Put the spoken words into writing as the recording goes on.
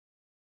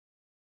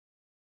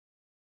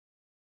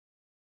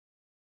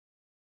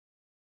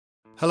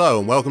Hello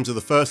and welcome to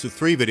the first of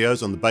 3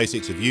 videos on the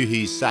basics of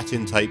Yuhi's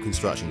Satin tape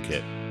construction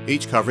kit,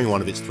 each covering one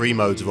of its 3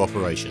 modes of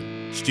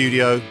operation: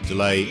 studio,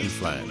 delay and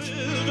flange.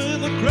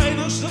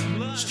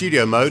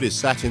 Studio mode is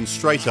Satin's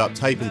straight up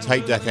tape and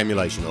tape deck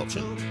emulation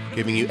option,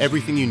 giving you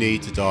everything you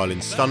need to dial in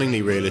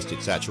stunningly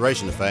realistic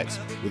saturation effects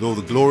with all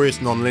the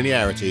glorious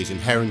non-linearities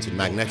inherent in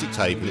magnetic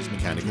tape and its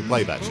mechanical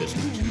playback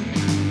systems.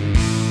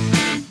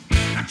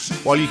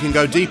 While you can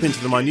go deep into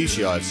the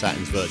minutiae of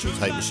Satin's virtual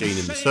tape machine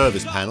in the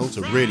service panel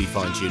to really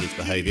fine-tune its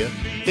behaviour,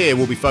 here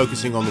we'll be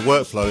focusing on the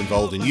workflow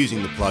involved in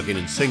using the plugin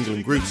in single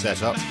and group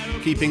setups,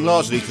 keeping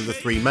largely to the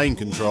 3 main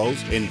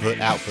controls, input,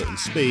 output and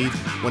speed,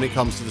 when it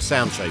comes to the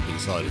sound shaping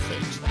side of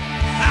things.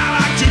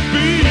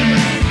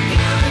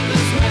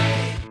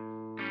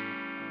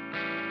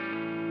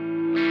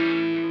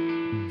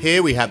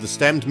 Here we have the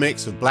stemmed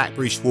mix of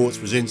Blackberry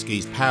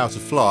Schwartz-Brzezinski's Power to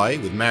Fly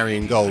with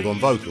Marion Gold on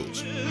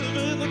vocals.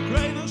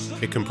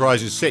 It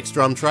comprises 6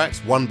 drum tracks,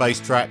 1 bass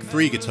track,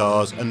 3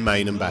 guitars and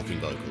main and backing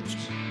vocals.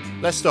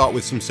 Let's start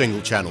with some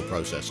single channel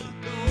processing.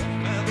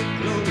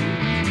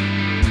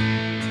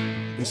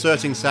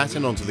 Inserting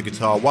Satin onto the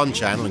guitar 1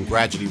 channel and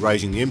gradually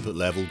raising the input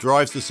level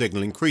drives the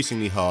signal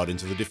increasingly hard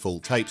into the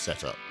default tape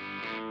setup.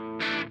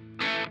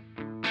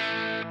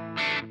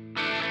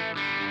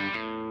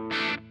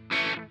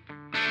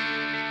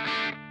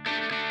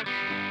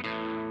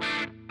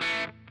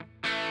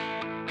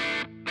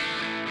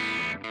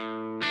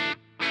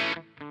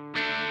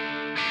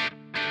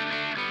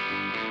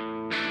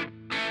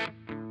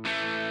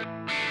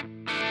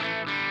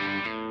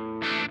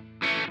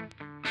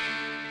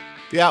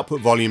 The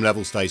output volume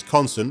level stays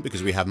constant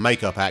because we have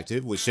makeup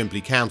active, which simply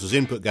counters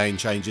input gain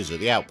changes at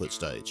the output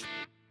stage.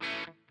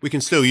 We can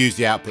still use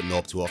the output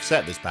knob to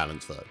offset this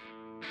balance though.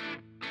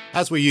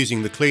 As we're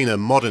using the cleaner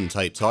modern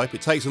tape type,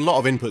 it takes a lot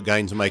of input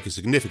gain to make a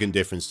significant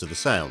difference to the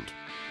sound.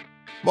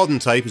 Modern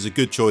tape is a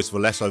good choice for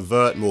less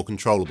overt, more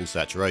controllable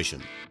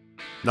saturation.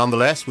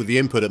 Nonetheless, with the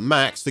input at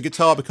max, the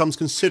guitar becomes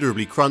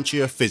considerably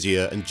crunchier,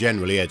 fizzier and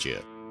generally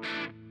edgier.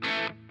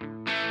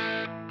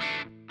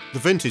 The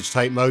vintage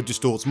tape mode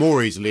distorts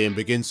more easily and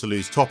begins to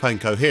lose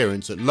top-end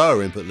coherence at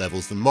lower input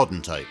levels than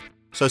modern tape,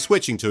 so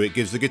switching to it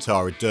gives the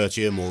guitar a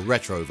dirtier, more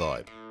retro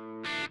vibe.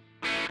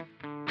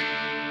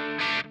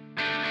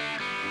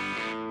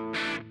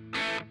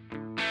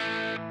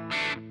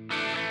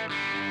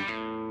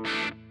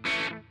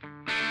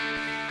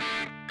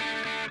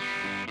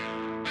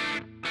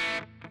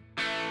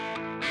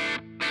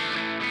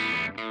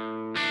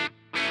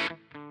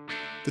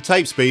 The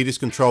tape speed is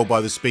controlled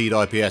by the speed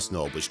IPS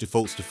knob, which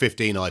defaults to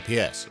 15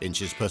 IPS,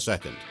 inches per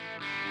second.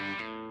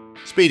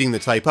 Speeding the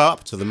tape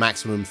up to the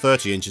maximum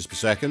 30 inches per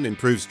second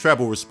improves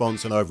treble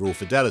response and overall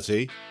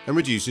fidelity and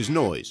reduces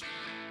noise.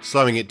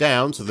 Slowing it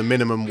down to the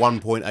minimum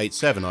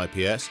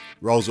 1.87 IPS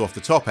rolls off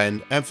the top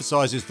end,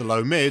 emphasises the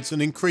low mids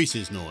and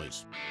increases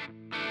noise.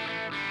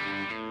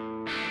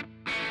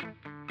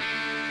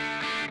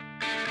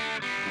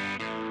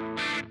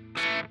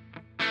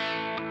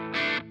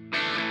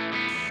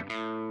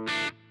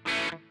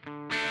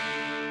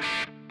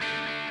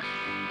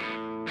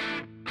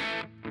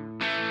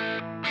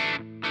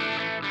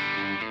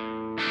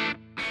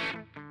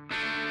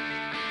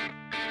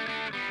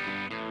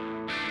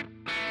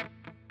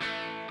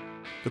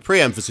 The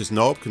pre-emphasis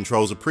knob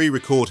controls a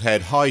pre-record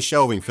head high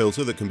shelving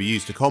filter that can be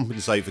used to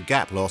compensate for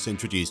gap loss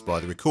introduced by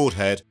the record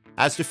head,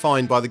 as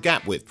defined by the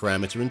gap width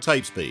parameter and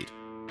tape speed.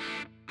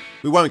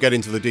 We won't get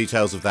into the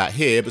details of that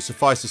here, but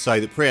suffice to say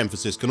that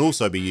pre-emphasis can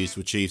also be used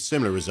to achieve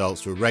similar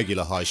results to a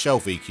regular high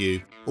shelf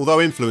EQ,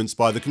 although influenced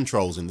by the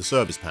controls in the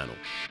service panel.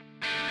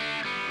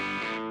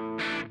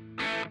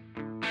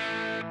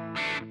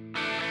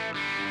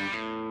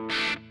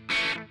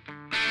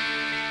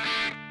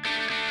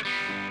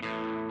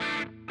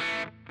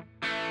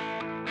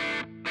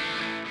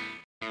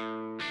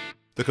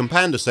 The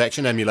Compander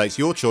section emulates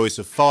your choice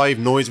of 5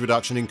 noise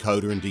reduction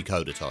encoder and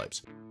decoder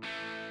types.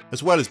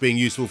 As well as being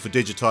useful for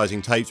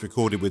digitizing tapes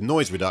recorded with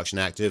noise reduction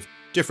active,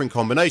 different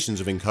combinations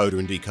of encoder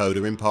and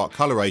decoder impart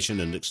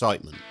coloration and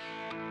excitement.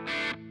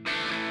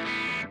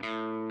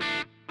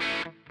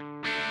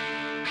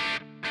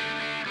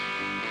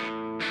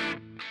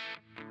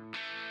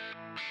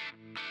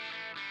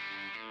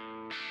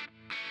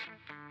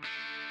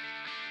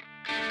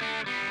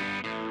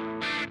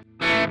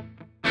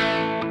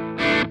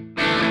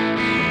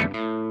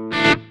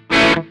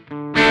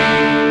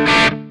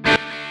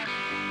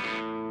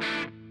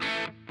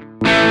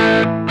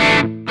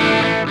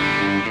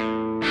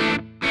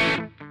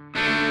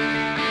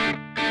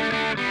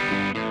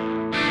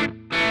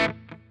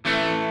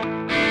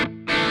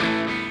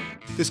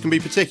 This can be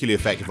particularly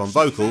effective on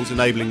vocals,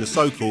 enabling the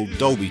so-called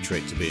Dolby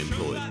trick to be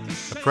employed,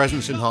 a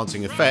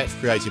presence-enhancing effect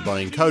created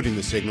by encoding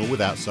the signal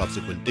without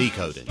subsequent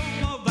decoding.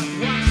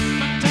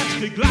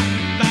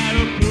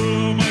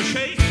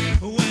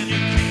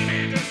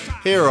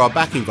 Here are our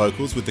backing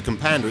vocals with the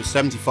Compander at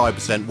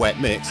 75% wet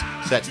mix,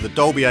 set to the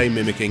Dolby A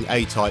mimicking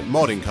A-type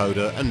mod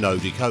encoder and no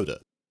decoder.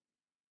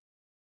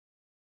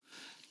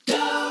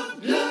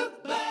 Don't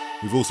look back.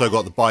 We've also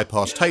got the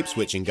bypass tape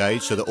switch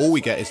engaged so that all we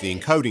get is the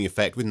encoding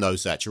effect with no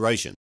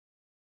saturation.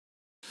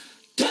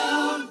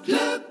 Don't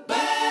look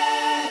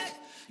back,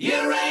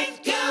 you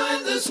ain't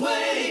going this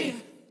way.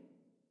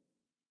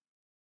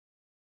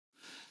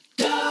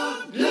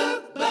 Don't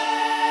look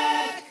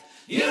back,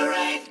 you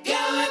ain't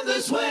going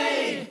this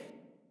way.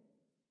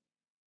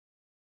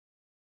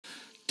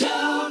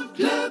 Don't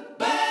look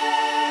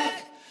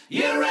back,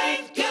 you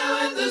ain't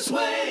going this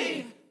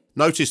way.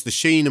 Notice the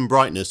sheen and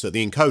brightness that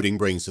the encoding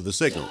brings to the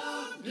signal.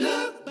 Don't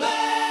look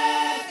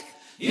back,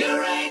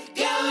 you ain't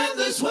going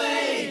this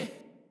way.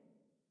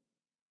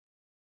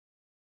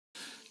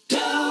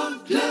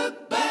 Don't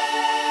look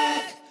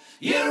back,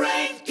 you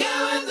ain't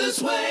going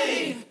this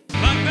way.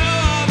 Like no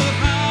other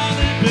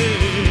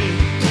holiday.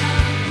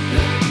 Don't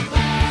look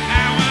back,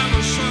 and when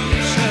the sun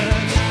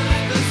sets,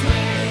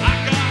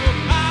 I got a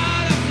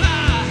butterfly.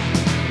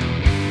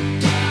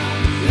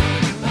 Don't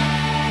look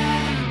back.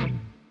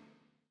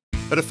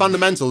 At a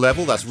fundamental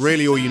level, that's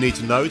really all you need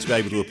to know to be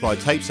able to apply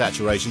tape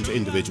saturation to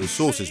individual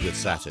sources with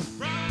Satin.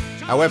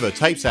 However,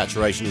 tape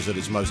saturation is at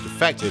its most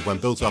effective when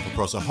built up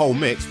across a whole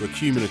mix for a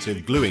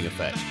cumulative gluing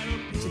effect.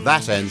 To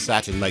that end,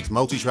 Satin makes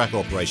multi-track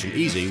operation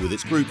easy with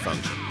its group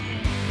function.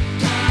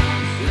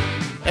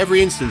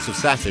 Every instance of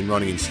Satin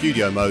running in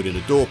studio mode in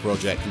a DAW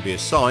project can be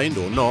assigned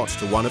or not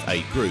to one of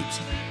 8 groups,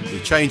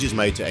 with changes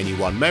made to any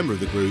one member of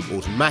the group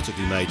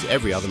automatically made to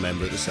every other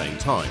member at the same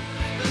time.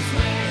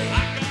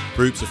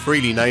 Groups are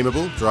freely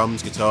nameable,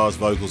 drums, guitars,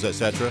 vocals,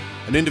 etc.,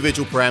 and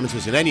individual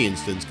parameters in any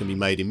instance can be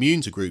made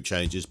immune to group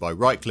changes by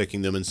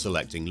right-clicking them and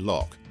selecting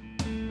Lock.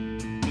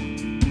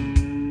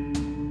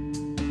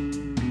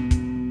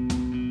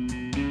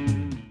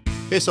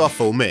 Here's our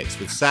full mix,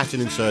 with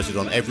Satin inserted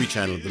on every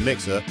channel of the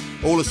mixer,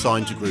 all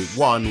assigned to Group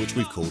 1, which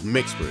we've called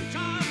Mix Group.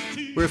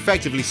 We're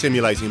effectively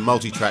simulating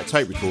multi-track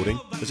tape recording,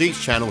 as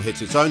each channel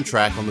hits its own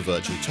track on the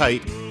virtual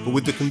tape, but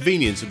with the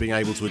convenience of being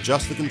able to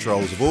adjust the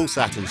controls of all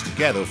Satins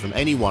together from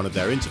any one of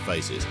their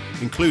interfaces,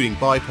 including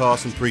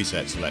bypass and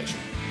preset selection.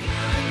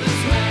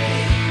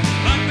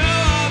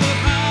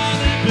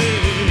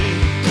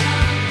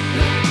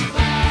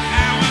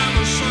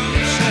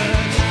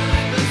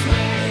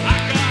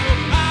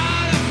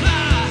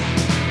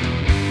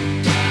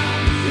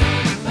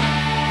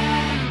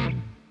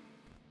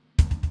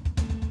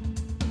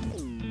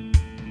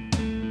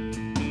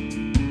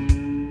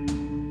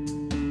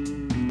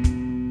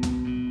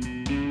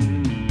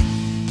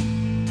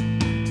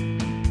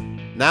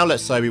 Now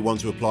let's say we want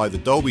to apply the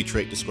Dolby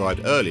trick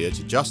described earlier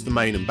to just the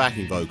main and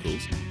backing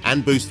vocals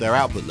and boost their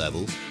output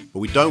levels, but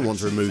we don't want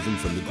to remove them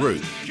from the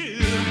group.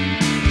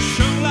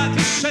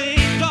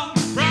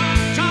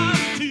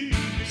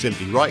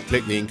 Simply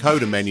right-click the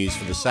encoder menus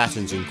for the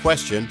Satins in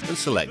question and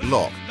select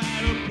Lock.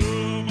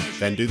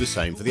 Then do the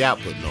same for the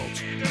output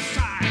knobs.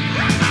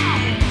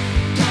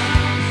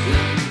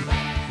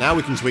 Now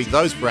we can tweak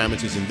those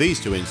parameters in these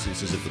 2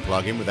 instances of the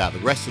plugin without the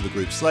rest of the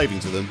group slaving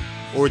to them,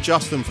 or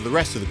adjust them for the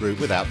rest of the group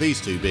without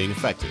these 2 being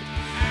affected.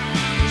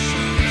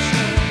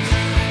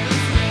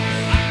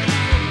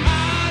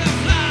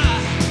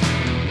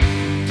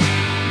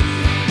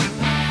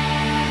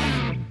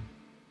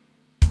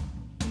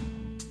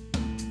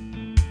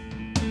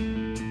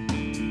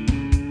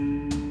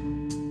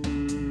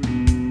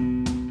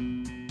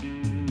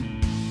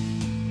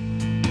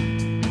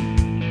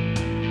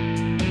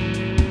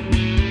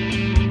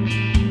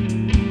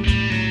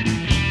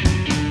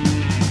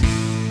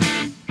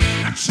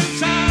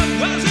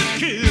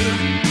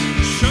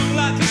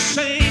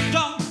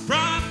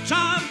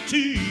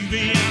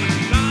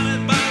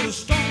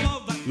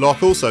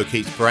 Lock also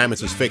keeps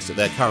parameters fixed at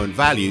their current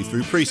value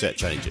through preset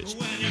changes.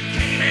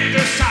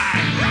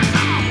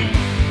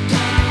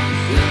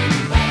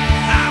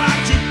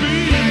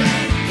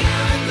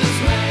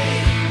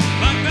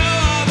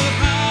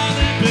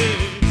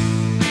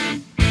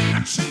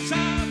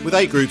 With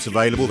 8 groups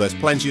available, there's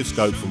plenty of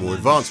scope for more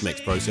advanced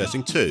mix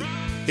processing too.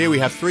 Here we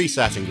have 3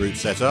 Satin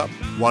groups set up,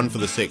 one for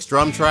the 6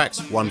 drum tracks,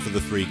 one for the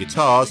 3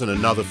 guitars and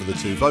another for the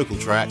 2 vocal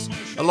tracks,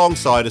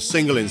 alongside a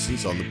single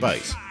instance on the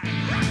bass.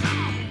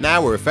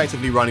 Now we're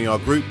effectively running our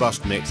group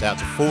bus mix out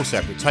to 4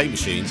 separate tape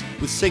machines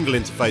with single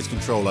interface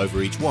control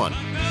over each one.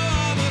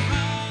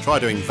 Try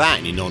doing that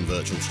in your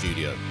non-virtual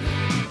studio.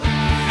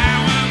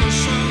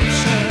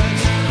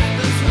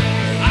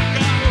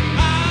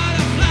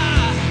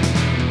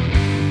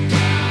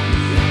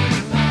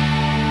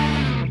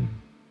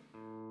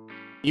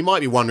 You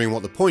might be wondering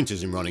what the point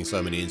is in running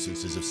so many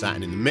instances of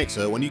Satin in the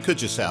mixer when you could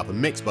just set up a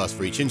mix bus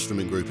for each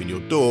instrument group in your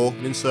DAW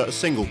and insert a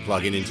single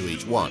plugin into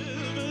each one.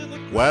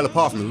 Well,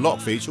 apart from the lock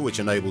feature, which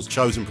enables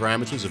chosen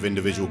parameters of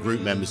individual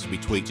group members to be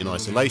tweaked in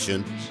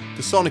isolation,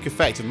 the sonic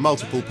effect of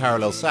multiple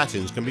parallel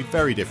Satins can be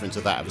very different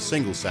to that of a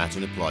single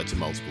Satin applied to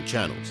multiple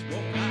channels.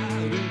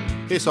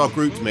 Here's our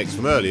grouped mix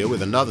from earlier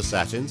with another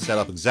Satin set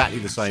up exactly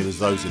the same as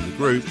those in the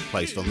group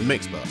placed on the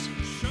mix bus.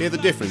 Hear the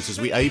difference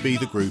as we A-B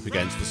the group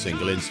against the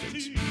single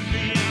instance.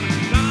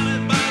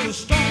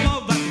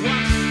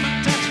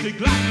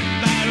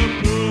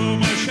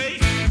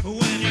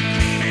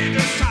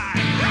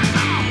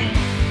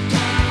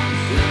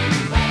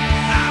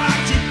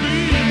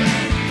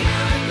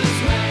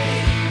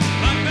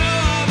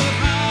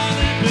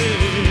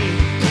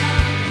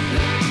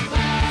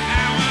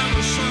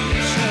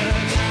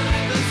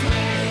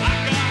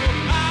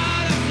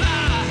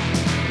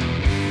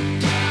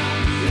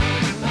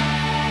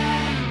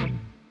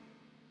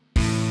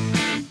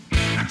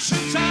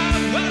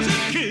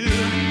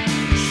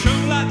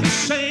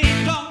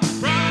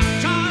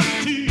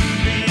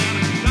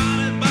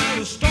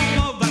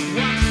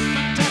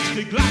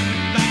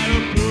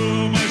 better put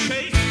on my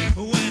shades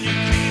when you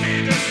came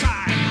into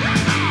sight.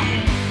 Rock on!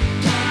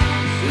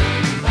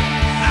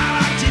 I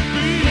like to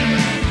be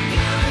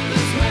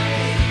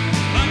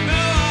like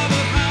no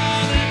other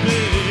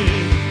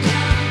honeybee.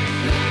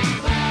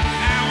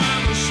 And when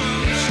the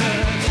sun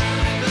sets,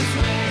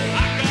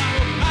 I got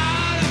a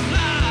butterfly.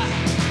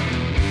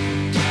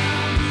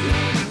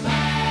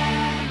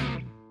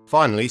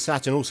 Finally,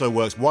 Satin also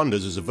works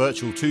wonders as a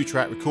virtual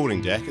 2-track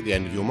recording deck at the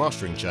end of your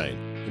mastering chain,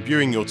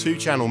 imbuing your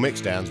 2-channel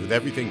mixdowns with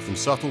everything from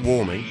subtle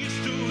warming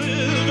Used to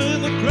live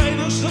in the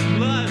greatest of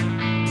light,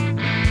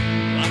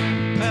 like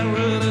a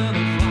parrot in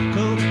a flock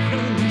of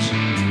crows.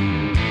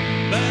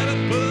 Better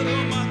put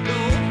on my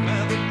gold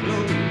feather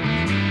clothes,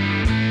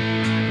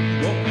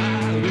 walk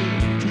out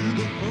into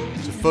the cold.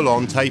 to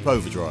full-on tape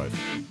overdrive.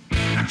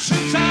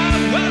 Since I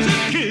was a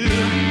kid,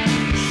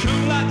 show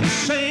like a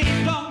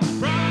saint on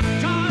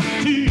primetime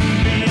TV,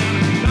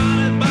 and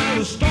blinded by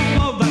the storm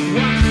of that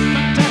one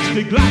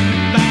fantastic light.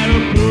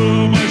 Better put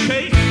on my